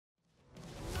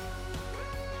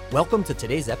Welcome to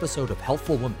today's episode of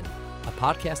Healthful Woman, a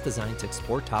podcast designed to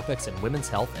explore topics in women's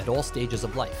health at all stages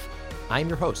of life. I'm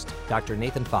your host, Dr.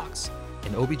 Nathan Fox,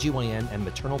 an OBGYN and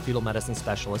maternal fetal medicine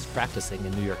specialist practicing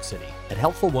in New York City. At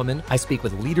Healthful Woman, I speak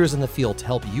with leaders in the field to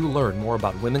help you learn more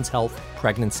about women's health,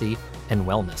 pregnancy, and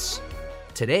wellness.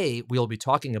 Today, we'll be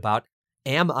talking about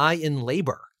Am I in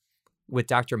Labor? With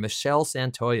Dr. Michelle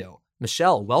Santoyo.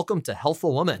 Michelle, welcome to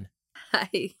Healthful Woman.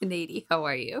 Hi, Nady. How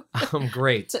are you? I'm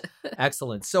great.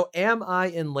 Excellent. So am I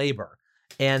in labor?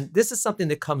 And this is something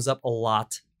that comes up a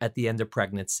lot at the end of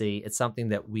pregnancy. It's something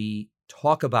that we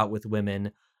talk about with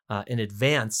women in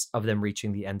advance of them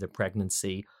reaching the end of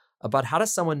pregnancy about how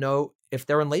does someone know if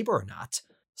they're in labor or not?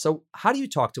 So how do you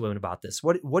talk to women about this?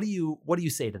 What do you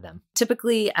say to them?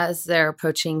 Typically, as they're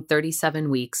approaching 37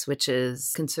 weeks, which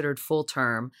is considered full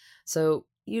term. So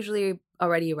usually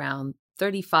already around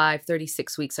 35,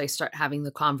 36 weeks, I start having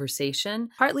the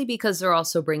conversation, partly because they're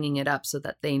also bringing it up so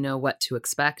that they know what to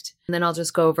expect. And then I'll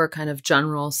just go over kind of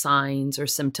general signs or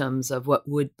symptoms of what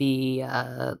would be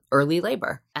early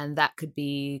labor. And that could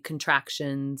be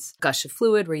contractions, gush of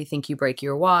fluid where you think you break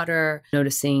your water,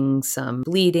 noticing some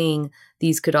bleeding.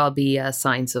 These could all be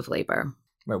signs of labor.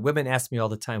 Right. Women ask me all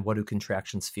the time, what do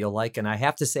contractions feel like? And I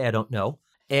have to say, I don't know.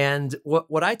 And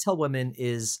what I tell women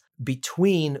is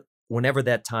between whenever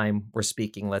that time we're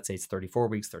speaking, let's say it's 34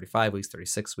 weeks, 35 weeks,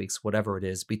 36 weeks, whatever it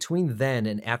is, between then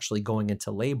and actually going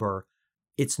into labor,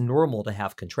 it's normal to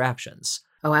have contractions.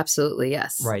 Oh, absolutely.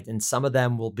 Yes. Right. And some of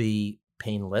them will be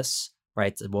painless,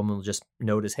 right? The woman will just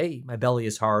notice, hey, my belly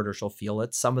is hard, or she'll feel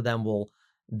it. Some of them will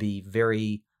be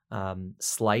very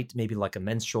slight, maybe like a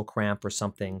menstrual cramp or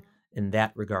something in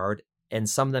that regard. And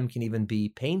some of them can even be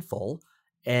painful.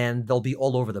 And they'll be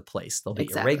all over the place. They'll be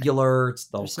irregular.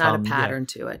 There's not a pattern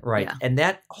to it. Right. Yeah. And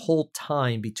that whole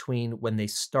time between when they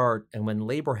start and when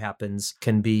labor happens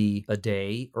can be a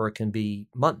day or it can be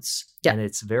months. Yeah. And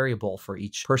it's variable for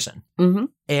each person. Mm-hmm.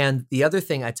 And the other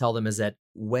thing I tell them is that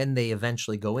when they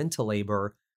eventually go into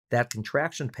labor, that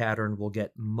contraction pattern will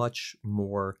get much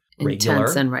more regular.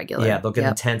 Intense and regular. Yeah, they'll get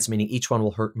intense, meaning each one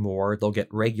will hurt more. They'll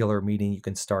get regular, meaning you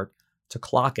can start to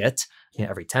clock it,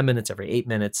 every 10 minutes, every 8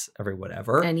 minutes, every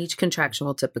whatever. And each contraction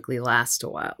will typically last a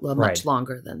while, much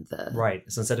longer than the Right.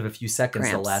 So instead of a few seconds,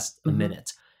 cramps. they'll last a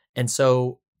minute. And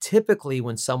so typically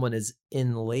when someone is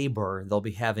in labor, they'll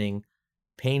be having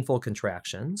painful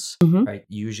contractions, right?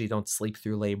 You usually don't sleep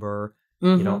through labor.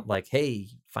 You don't hey,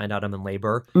 find out I'm in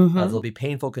labor. There'll be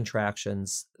painful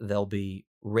contractions. They'll be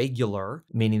regular,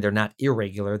 meaning they're not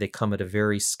irregular. They come at a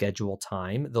very scheduled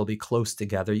time. They'll be close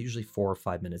together, usually 4 or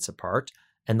 5 minutes apart,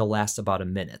 and they'll last about a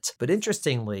minute. But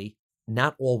interestingly,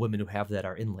 not all women who have that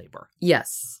are in labor.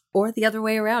 Yes. Or the other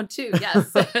way around too.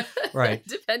 Yes. Right.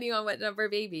 Depending on what number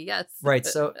baby. Yes. Right.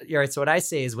 So what I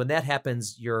say is when that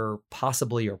happens, you're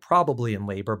possibly or probably in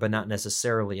labor, but not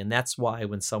necessarily. And that's why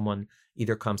when someone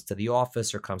either comes to the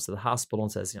office or comes to the hospital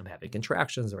and says, I'm having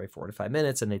contractions every 4 to 5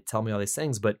 minutes, and they tell me all these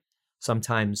things, but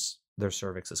sometimes their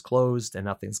cervix is closed and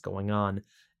nothing's going on.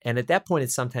 And at that point,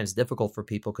 it's sometimes difficult for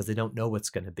people because they don't know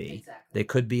what's going to be. Exactly. They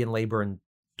could be in labor in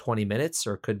 20 minutes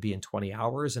or it could be in 20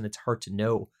 hours. And it's hard to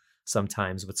know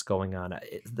sometimes what's going on.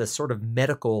 The sort of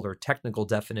medical or technical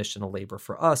definition of labor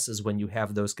for us is when you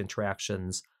have those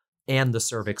contractions and the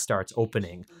cervix starts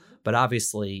opening. But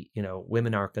obviously,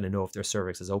 women aren't going to know if their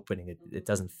cervix is opening. It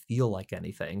doesn't feel like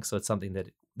anything. So it's something that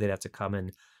they'd have to come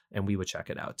in and we would check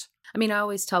it out. I mean, I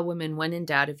always tell women, when in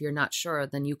doubt, if you're not sure,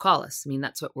 then you call us. I mean,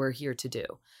 that's what we're here to do.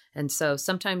 And so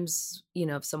sometimes,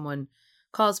 if someone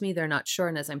calls me, they're not sure.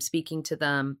 And as I'm speaking to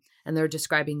them and they're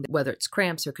describing whether it's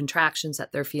cramps or contractions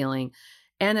that they're feeling,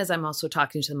 and as I'm also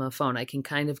talking to them on the phone, I can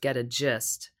kind of get a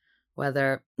gist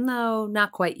whether, no,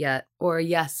 not quite yet, or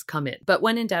yes, come in. But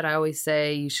when in doubt, I always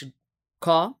say you should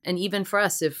call. And even for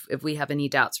us, if we have any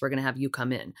doubts, we're going to have you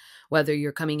come in, whether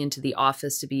you're coming into the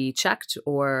office to be checked,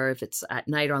 or if it's at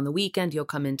night or on the weekend, you'll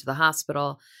come into the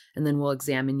hospital and then we'll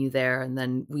examine you there. And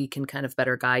then we can kind of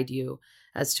better guide you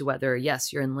as to whether,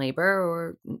 yes, you're in labor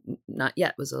or not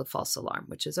yet was a false alarm,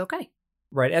 which is okay.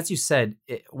 Right. As you said,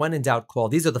 when in doubt, call.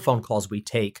 These are the phone calls we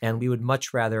take. And we would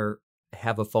much rather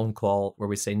have a phone call where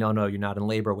we say, no, you're not in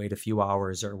labor, wait a few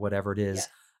hours or whatever it is,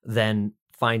 than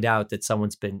find out that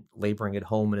someone's been laboring at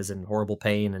home and is in horrible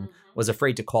pain and was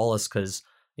afraid to call us because,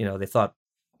 they thought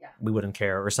we wouldn't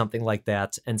care or something like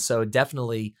that. And so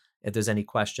definitely, if there's any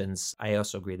questions, I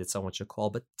also agree that someone should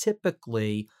call. But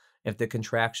typically, if the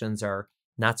contractions are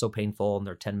not so painful and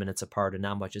they're 10 minutes apart and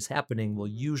not much is happening, we'll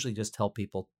usually just tell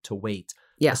people to wait,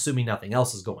 assuming nothing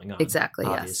else is going on. Exactly,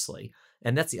 obviously. Yes.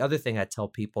 And that's the other thing I tell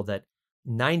people, that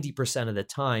 90% of the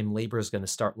time, labor is going to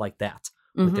start like that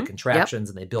with the contractions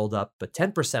and they build up. But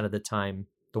 10% of the time,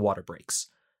 the water breaks.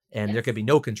 and there could be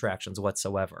no contractions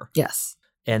whatsoever. Yes.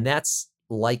 And that's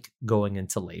like going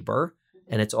into labor.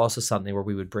 And it's also something where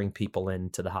we would bring people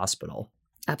into the hospital.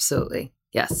 Absolutely.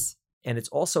 Yes. And it's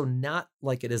also not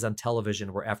like it is on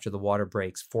television where after the water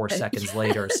breaks, 4 seconds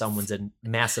later, someone's in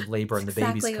massive labor and the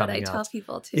baby's coming out. Exactly what I tell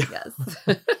people too,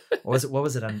 yes. What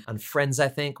was it on Friends, I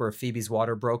think, where Phoebe's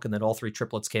water broke and then all 3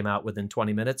 triplets came out within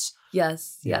 20 minutes?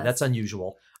 Yes. Yeah, that's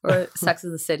unusual. Or Sex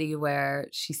and the City where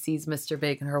she sees Mr.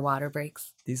 Big and her water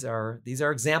breaks. These are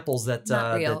examples that,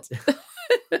 Not real.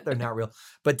 they're not real.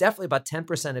 But definitely about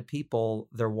 10% of people,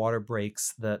 their water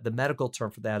breaks. The medical term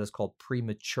for that is called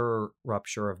premature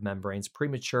rupture of membranes.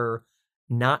 Premature,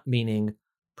 not meaning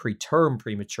preterm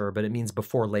premature, but it means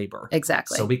before labor.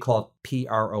 Exactly. So we call it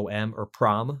PROM or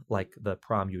prom, like the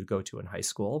prom you would go to in high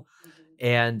school. Mm-hmm.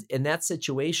 And in that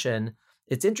situation,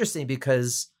 it's interesting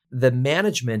because the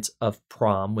management of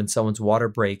prom, when someone's water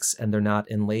breaks and they're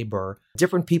not in labor,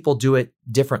 different people do it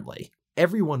differently.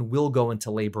 Everyone will go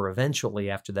into labor eventually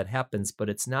after that happens, but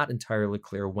it's not entirely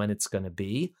clear when it's going to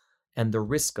be. And the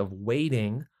risk of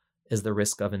waiting is the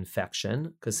risk of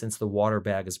infection, because since the water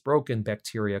bag is broken,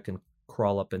 bacteria can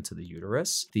crawl up into the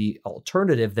uterus. The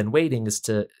alternative than waiting is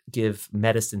to give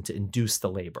medicine to induce the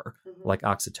labor, like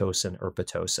oxytocin or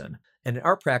Pitocin. And in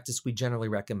our practice, we generally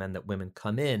recommend that women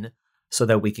come in so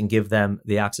that we can give them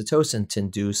the oxytocin to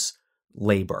induce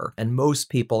labor. And most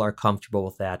people are comfortable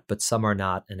with that, but some are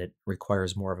not, and it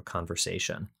requires more of a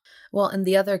conversation. Well, and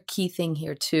the other key thing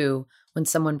here too, when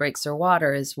someone breaks their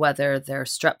water, is whether their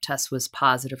strep test was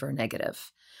positive or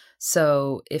negative.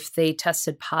 So if they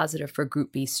tested positive for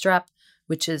group B strep,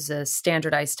 which is a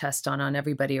standardized test on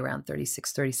everybody around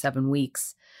 36, 37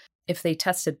 weeks, if they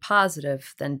tested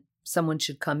positive, then someone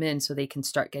should come in so they can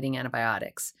start getting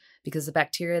antibiotics, because the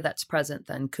bacteria that's present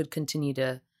then could continue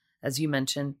to, as you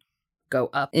mentioned, go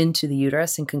up into the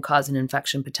uterus and can cause an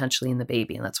infection potentially in the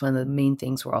baby. And that's one of the main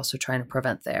things we're also trying to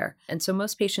prevent there. And so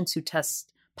most patients who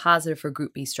test positive for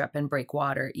group B strep and break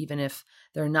water, even if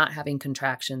they're not having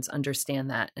contractions, understand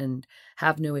that and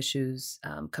have no issues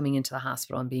coming into the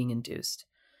hospital and being induced.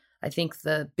 I think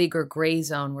the bigger gray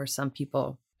zone where some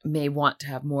people may want to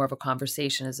have more of a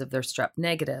conversation is if they're strep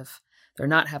negative, they're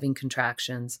not having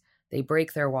contractions, they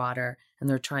break their water, and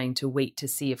they're trying to wait to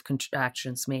see if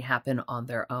contractions may happen on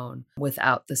their own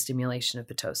without the stimulation of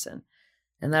Pitocin.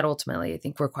 And that ultimately, I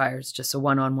think, requires just a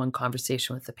one-on-one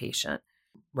conversation with the patient.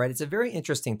 Right. It's a very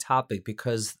interesting topic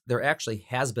because there actually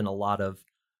has been a lot of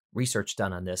research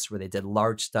done on this where they did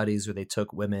large studies where they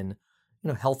took women,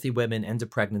 healthy women into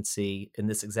pregnancy in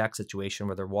this exact situation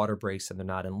where their water breaks and they're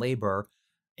not in labor.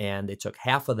 And they took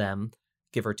half of them,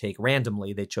 give or take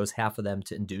randomly, they chose half of them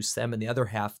to induce them, and the other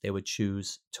half they would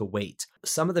choose to wait.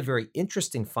 Some of the very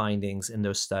interesting findings in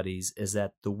those studies is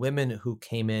that the women who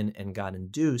came in and got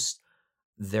induced,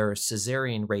 their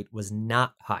cesarean rate was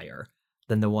not higher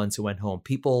than the ones who went home.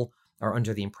 People are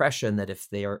under the impression that if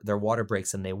their water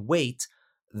breaks and they wait,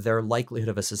 their likelihood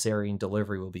of a cesarean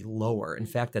delivery will be lower. In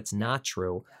fact, that's not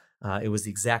true. It was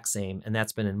the exact same, and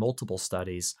that's been in multiple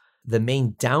studies. The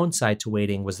main downside to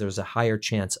waiting was there's a higher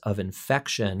chance of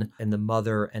infection in the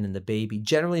mother and in the baby.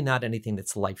 Generally not anything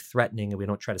that's life-threatening, and we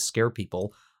don't try to scare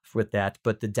people with that.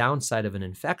 But the downside of an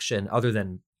infection, other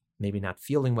than maybe not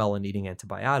feeling well and needing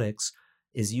antibiotics,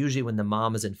 is usually when the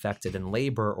mom is infected in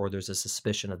labor or there's a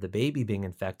suspicion of the baby being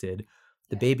infected,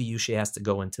 the baby usually has to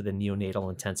go into the neonatal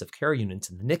intensive care unit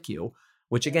in the NICU,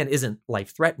 which again isn't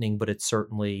life-threatening, but it's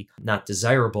certainly not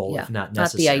desirable if not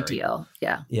necessary. Not the ideal.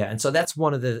 Yeah. Yeah. And so that's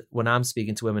one of the, when I'm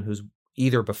speaking to women who's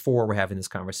either before we're having this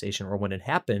conversation or when it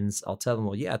happens, I'll tell them,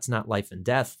 well, yeah, it's not life and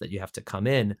death that you have to come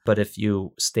in. But if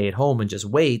you stay at home and just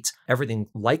wait, everything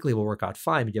likely will work out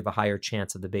fine, but you have a higher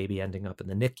chance of the baby ending up in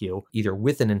the NICU, either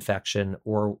with an infection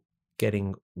or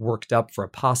getting worked up for a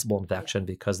possible infection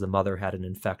because the mother had an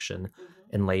infection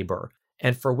in labor.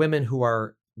 And for women who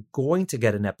are going to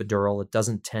get an epidural, it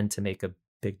doesn't tend to make a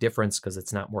big difference because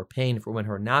it's not more pain. For women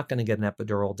who are not going to get an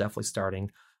epidural, definitely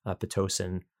starting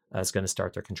Pitocin is going to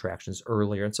start their contractions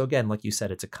earlier. And so again, like you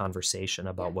said, it's a conversation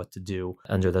about what to do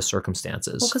under the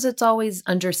circumstances. Well, because it's always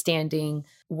understanding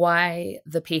why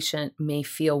the patient may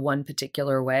feel one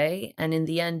particular way. And in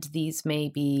the end, these may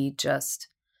be just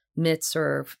myths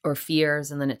or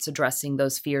fears, and then it's addressing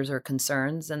those fears or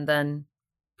concerns, and then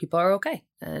people are okay.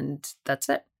 And that's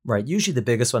it. Right. Usually the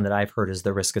biggest one that I've heard is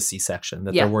the risk of C-section,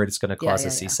 that they're worried it's going to cause a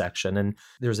C-section. And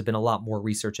there's been a lot more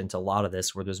research into a lot of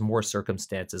this where there's more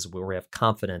circumstances where we have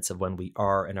confidence of when we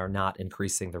are and are not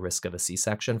increasing the risk of a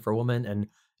C-section for women. And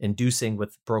inducing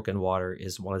with broken water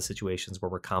is one of the situations where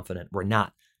we're confident we're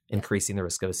not increasing the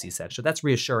risk of a C-section. That's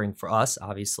reassuring for us,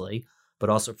 obviously,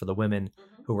 but also for the women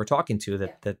who who we're talking to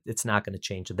that it's not going to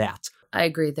change that. I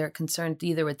agree. They're concerned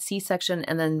either with C-section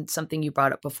and then something you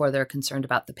brought up before, they're concerned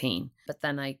about the pain. But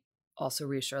then I also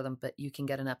reassure them, but you can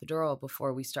get an epidural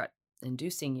before we start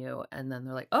inducing you. And then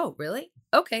they're like, oh, really?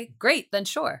 Okay, great. Then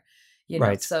sure. You know,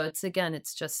 Right. so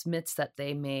it's just myths that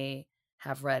they may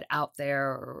have read out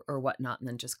there or whatnot, and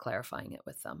then just clarifying it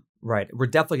with them. Right. We're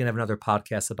definitely going to have another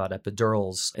podcast about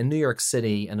epidurals. In New York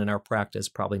City and in our practice,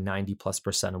 probably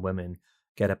 90+% of women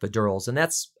get epidurals. And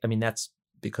that's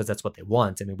because that's what they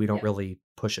want. I mean, we don't really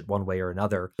push it one way or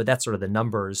another, but that's sort of the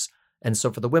numbers. And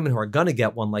so for the women who are going to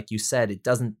get one, like you said, it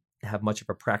doesn't have much of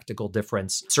a practical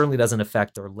difference. It certainly doesn't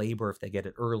affect their labor if they get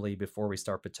it early before we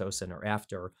start Pitocin or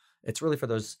after. It's really for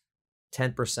those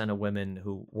 10% of women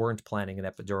who weren't planning an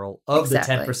epidural, of the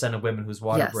 10% of women whose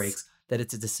water breaks, that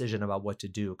it's a decision about what to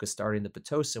do. Because starting the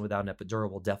Pitocin without an epidural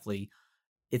will definitely,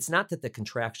 it's not that the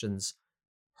contractions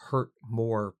hurt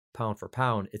more pound for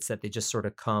pound, it's that they just sort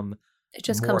of come. It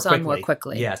just comes on more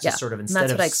quickly. Yeah, it's just sort of,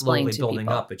 instead of slowly building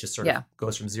up, it just sort of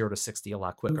goes from 0 to 60 a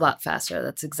lot quicker. A lot faster.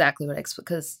 That's exactly what I explain.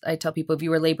 Because I tell people, if you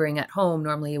were laboring at home,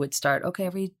 normally it would start, okay,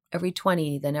 every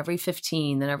 20, then every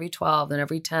 15, then every 12, then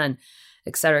every 10,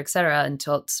 et cetera,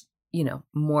 until it's,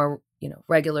 more,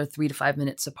 regular 3 to 5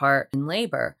 minutes apart in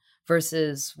labor,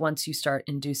 versus once you start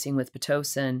inducing with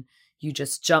Pitocin, you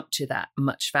just jump to that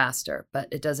much faster. But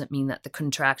it doesn't mean that the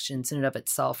contractions in and of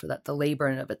itself, or that the labor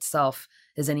in and of itself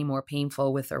is any more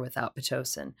painful with or without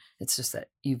Pitocin. It's just that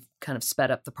you've kind of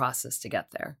sped up the process to get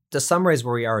there. To summarize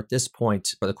where we are at this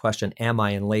point for the question, am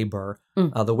I in labor?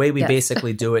 The way we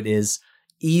basically do it is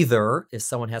either if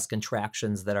someone has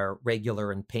contractions that are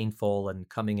regular and painful and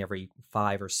coming every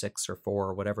 5 or 6 or 4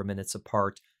 or whatever minutes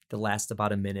apart, that last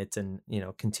about a minute and,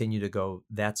 continue to go,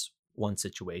 that's one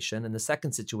situation. And the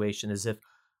second situation is if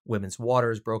women's water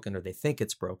is broken or they think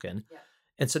it's broken. Yeah.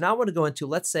 And so now I want to go into,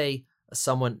 let's say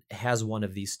someone has one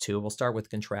of these two. We'll start with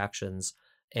contractions,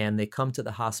 and they come to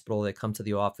the hospital, they come to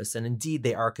the office, and indeed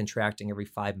they are contracting every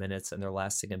 5 minutes and they're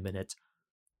lasting a minute,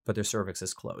 but their cervix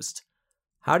is closed.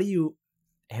 How do you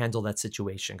handle that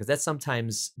situation? Because that's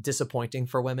sometimes disappointing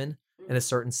for women in a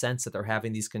certain sense, that they're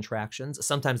having these contractions.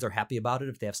 Sometimes they're happy about it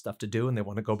if they have stuff to do and they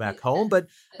want to go back home. But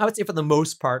I would say for the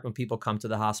most part, when people come to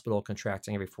the hospital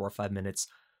contracting every 4 or 5 minutes,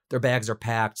 their bags are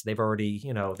packed. They've already,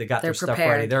 they got their stuff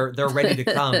ready. They're ready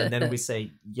to come. And then we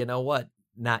say, you know what?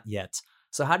 Not yet.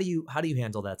 So how do you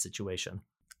handle that situation?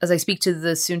 As I speak to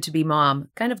the soon-to-be mom,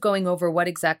 kind of going over what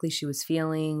exactly she was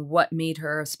feeling, what made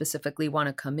her specifically want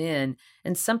to come in.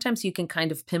 And sometimes you can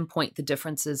kind of pinpoint the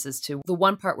differences as to the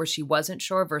one part where she wasn't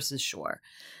sure versus sure.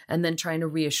 And then trying to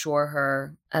reassure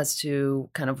her as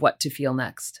to kind of what to feel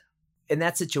next. In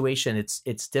that situation,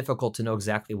 it's difficult to know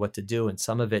exactly what to do. And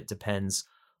some of it depends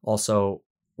also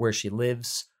where she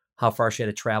lives, how far she had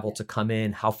to travel to come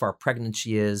in, how far pregnant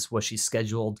she is, was she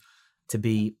scheduled to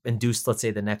be induced, let's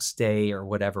say the next day or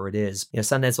whatever it is.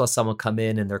 Sometimes we'll have someone come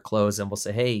in and they're closed and we'll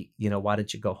say, hey, why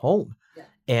didn't you go home? Yeah.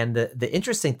 And the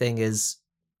interesting thing is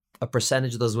a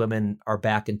percentage of those women are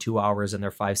back in 2 hours and they're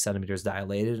 5 centimeters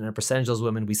dilated. And a percentage of those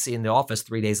women we see in the office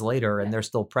 3 days later and they're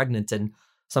still pregnant. And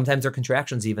sometimes their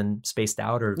contractions even spaced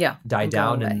out or die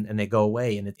down and they go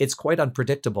away. And it's quite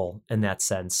unpredictable in that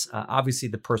sense. Obviously,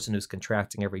 the person who's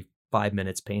contracting every 5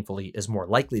 minutes painfully is more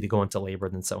likely to go into labor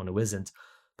than someone who isn't.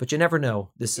 But you never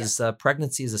know. This is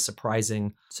pregnancy is a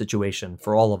surprising situation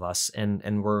for all of us.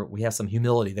 And we have some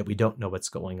humility that we don't know what's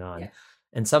going on. Yeah.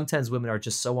 And sometimes women are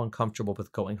just so uncomfortable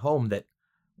with going home that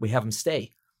we have them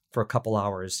stay for a couple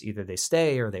hours. Either they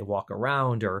stay or they walk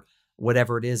around or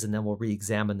whatever it is. And then we'll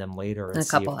re-examine them later and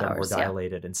see if they're more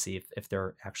dilated and see if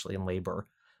they're actually in labor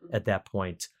at that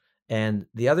point. And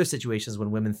the other situation is when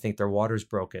women think their water's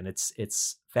broken.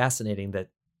 It's fascinating that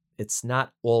it's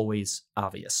not always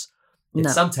obvious.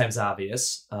 It's sometimes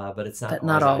obvious, but it's not. But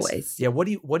not always. Yeah. What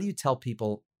do you tell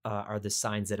people are the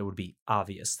signs that it would be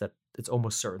obvious that it's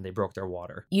almost certain they broke their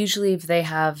water? Usually, if they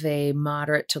have a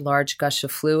moderate to large gush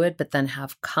of fluid, but then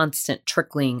have constant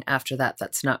trickling after that,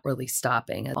 that's not really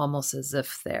stopping. It's almost as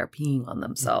if they're peeing on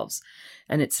themselves,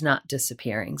 and it's not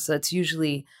disappearing. So it's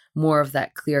usually more of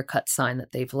that clear-cut sign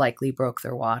that they've likely broke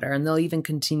their water, and they'll even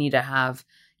continue to have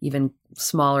even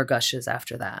smaller gushes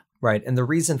after that. Right. And the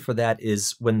reason for that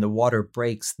is when the water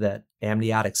breaks, that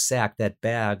amniotic sac, that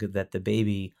bag that the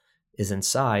baby is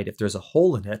inside, if there's a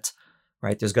hole in it,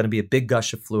 right, there's going to be a big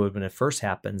gush of fluid when it first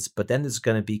happens, but then there's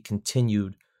going to be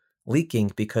continued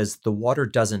leaking because the water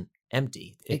doesn't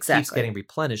empty. It keeps Exactly. getting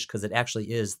replenished because it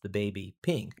actually is the baby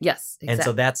peeing. Yes,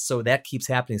 exactly. And so that keeps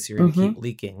happening. So you're going to keep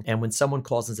leaking. And when someone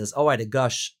calls and says, oh, I had a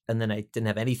gush and then I didn't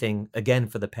have anything again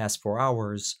for the past 4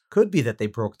 hours, could be that they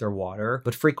broke their water,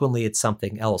 but frequently it's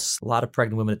something else. A lot of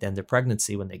pregnant women at the end of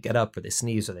pregnancy, when they get up or they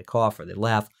sneeze or they cough or they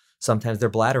laugh, sometimes their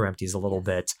bladder empties a little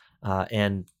bit.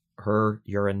 And her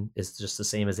urine is just the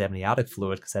same as amniotic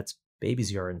fluid because that's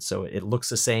baby's urine. So it looks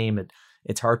the same.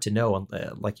 It's hard to know,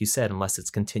 like you said, unless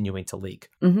it's continuing to leak.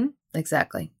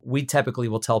 Exactly. We typically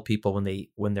will tell people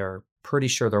when they're pretty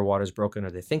sure their water's broken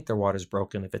or they think their water's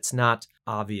broken, if it's not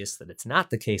obvious that it's not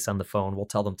the case on the phone, we'll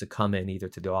tell them to come in either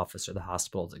to the office or the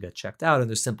hospital to get checked out. And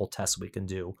there's simple tests we can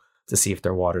do to see if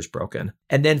their water's broken.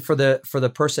 And then for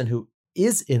the person who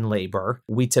is in labor,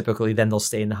 we typically then they'll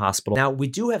stay in the hospital. Now, we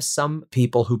do have some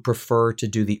people who prefer to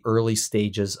do the early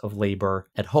stages of labor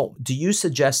at home. Do you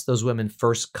suggest those women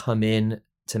first come in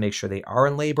to make sure they are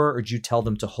in labor, or do you tell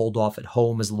them to hold off at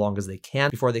home as long as they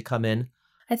can before they come in?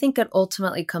 I think it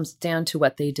ultimately comes down to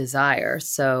what they desire.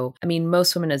 So, I mean,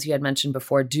 most women, as you had mentioned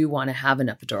before, do want to have an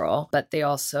epidural, but they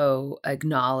also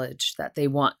acknowledge that they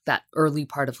want that early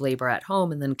part of labor at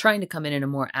home and then trying to come in a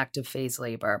more active phase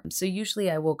labor. So usually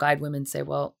I will guide women say,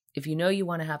 well, if you know you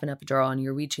want to have an epidural and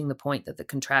you're reaching the point that the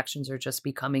contractions are just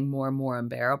becoming more and more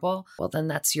unbearable, well, then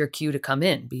that's your cue to come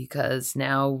in, because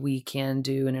now we can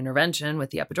do an intervention with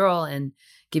the epidural and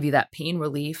give you that pain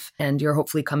relief. And you're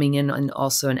hopefully coming in on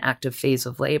also an active phase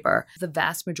of labor. The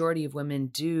vast majority of women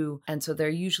do. And so they're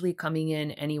usually coming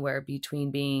in anywhere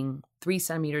between being 3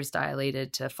 centimeters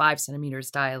dilated to 5 centimeters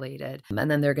dilated.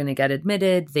 And then they're going to get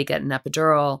admitted, they get an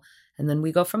epidural, and then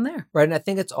we go from there. Right. And I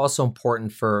think it's also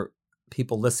important for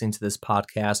people listening to this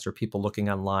podcast or people looking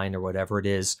online or whatever it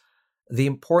is, the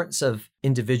importance of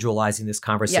individualizing this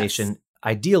conversation. Yes.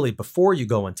 Ideally before you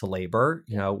go into labor,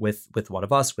 with one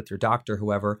of us, with your doctor,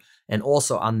 whoever, and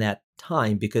also on that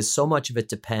time, because so much of it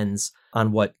depends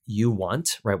on what you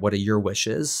want, right? What are your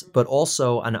wishes? But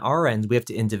also on our end, we have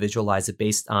to individualize it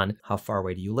based on how far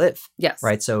away do you live? Yes.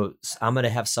 Right. So I'm going to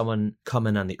have someone come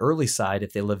in on the early side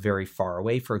if they live very far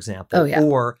away, for example,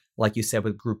 or like you said,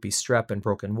 with Group B strep and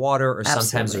broken water, or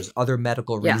sometimes there's other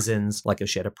medical reasons, like if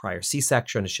she had a prior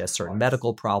C-section, if she has certain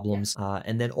medical problems.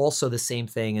 And then also the same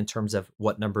thing in terms of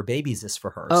what number baby is this for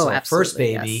her. Oh, so absolutely, first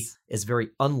baby is very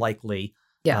unlikely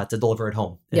to deliver at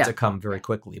home and to come very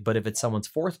quickly. But if it's someone's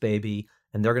fourth baby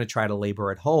and they're going to try to labor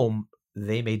at home,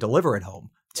 they may deliver at home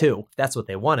too. If that's what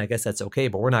they want, I guess that's okay,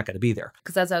 but we're not going to be there.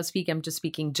 Because as I was speaking, I'm just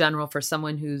speaking general for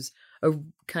someone who's a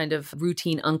kind of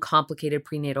routine, uncomplicated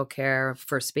prenatal care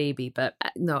first baby. But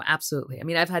no, absolutely. I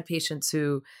mean, I've had patients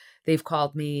who they've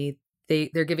called me,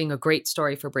 they're giving a great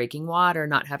story for breaking water,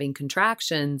 not having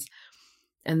contractions.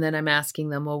 And then I'm asking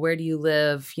them, well, where do you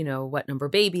live? What number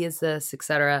baby is this, et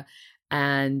cetera.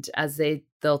 And as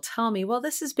they'll tell me, well,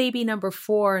 this is baby number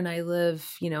 4 and I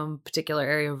live, in a particular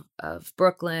area of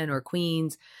Brooklyn or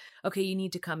Queens. Okay, you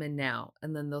need to come in now.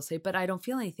 And then they'll say, but I don't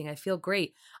feel anything. I feel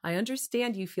great. I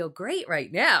understand you feel great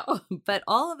right now. But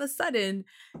all of a sudden,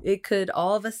 it could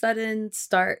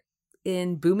start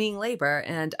in booming labor.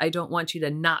 And I don't want you to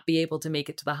not be able to make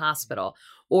it to the hospital.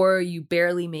 Or you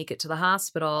barely make it to the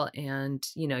hospital and,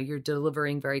 you're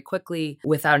delivering very quickly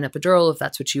without an epidural if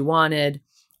that's what you wanted.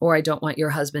 Or I don't want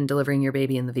your husband delivering your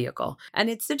baby in the vehicle.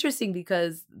 And it's interesting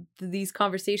because these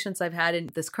conversations I've had in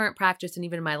this current practice and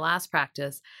even in my last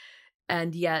practice,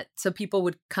 and yet, so people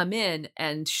would come in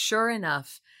and sure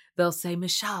enough, they'll say,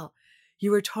 Michelle, you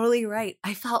were totally right.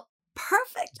 I felt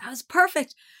perfect. I was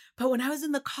perfect. But when I was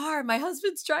in the car, my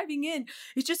husband's driving in,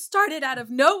 it just started out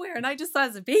of nowhere. And I just thought,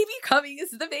 is the baby coming?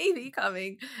 Is the baby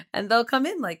coming? And they'll come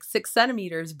in like 6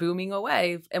 centimeters booming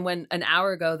away. And when an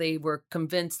hour ago, they were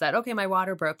convinced that, okay, my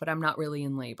water broke, but I'm not really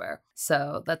in labor.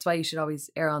 So that's why you should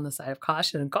always err on the side of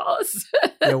caution and call us.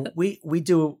 We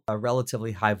do a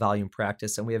relatively high volume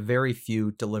practice and we have very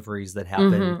few deliveries that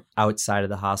happen outside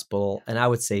of the hospital. And I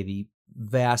would say the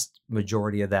vast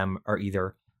majority of them are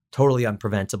either totally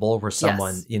unpreventable, where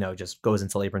someone, just goes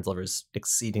into labor and delivers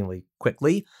exceedingly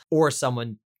quickly, or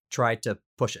someone tried to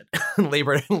push it,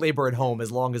 labor at home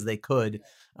as long as they could,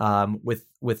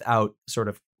 without sort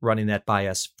of running that by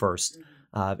us first.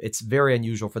 It's very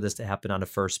unusual for this to happen on a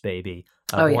first baby.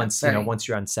 Once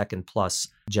you're on second plus,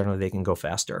 generally they can go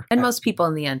faster. And most people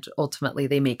in the end, ultimately,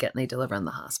 they make it and they deliver in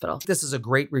the hospital. This is a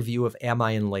great review of Am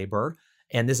I in Labor?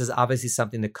 And this is obviously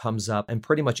something that comes up in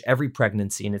pretty much every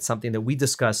pregnancy. And it's something that we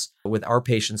discuss with our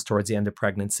patients towards the end of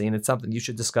pregnancy. And it's something you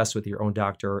should discuss with your own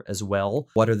doctor as well.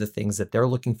 What are the things that they're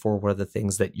looking for? What are the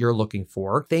things that you're looking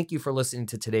for? Thank you for listening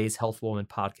to today's Health Woman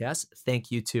podcast.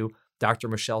 Thank you to Dr.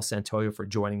 Michelle Santoyo for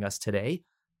joining us today.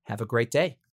 Have a great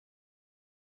day.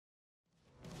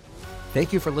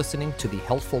 Thank you for listening to the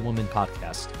Healthful Woman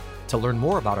podcast. To learn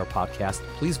more about our podcast,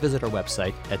 please visit our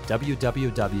website at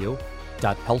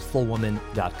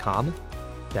www.healthfulwoman.com.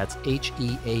 That's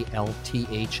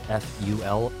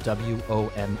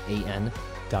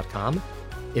HEALTHFULWOMAN.com.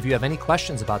 If you have any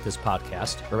questions about this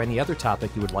podcast or any other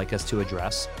topic you would like us to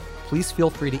address, please feel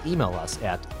free to email us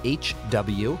at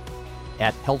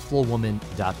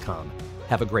hw@healthfulwoman.com.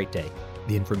 Have a great day.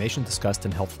 The information discussed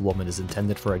in Healthful Woman is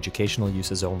intended for educational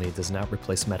uses only and does not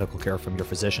replace medical care from your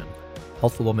physician.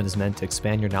 Healthful Woman is meant to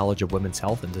expand your knowledge of women's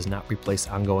health and does not replace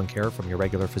ongoing care from your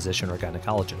regular physician or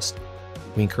gynecologist.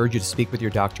 We encourage you to speak with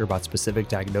your doctor about specific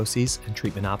diagnoses and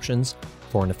treatment options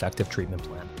for an effective treatment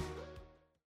plan.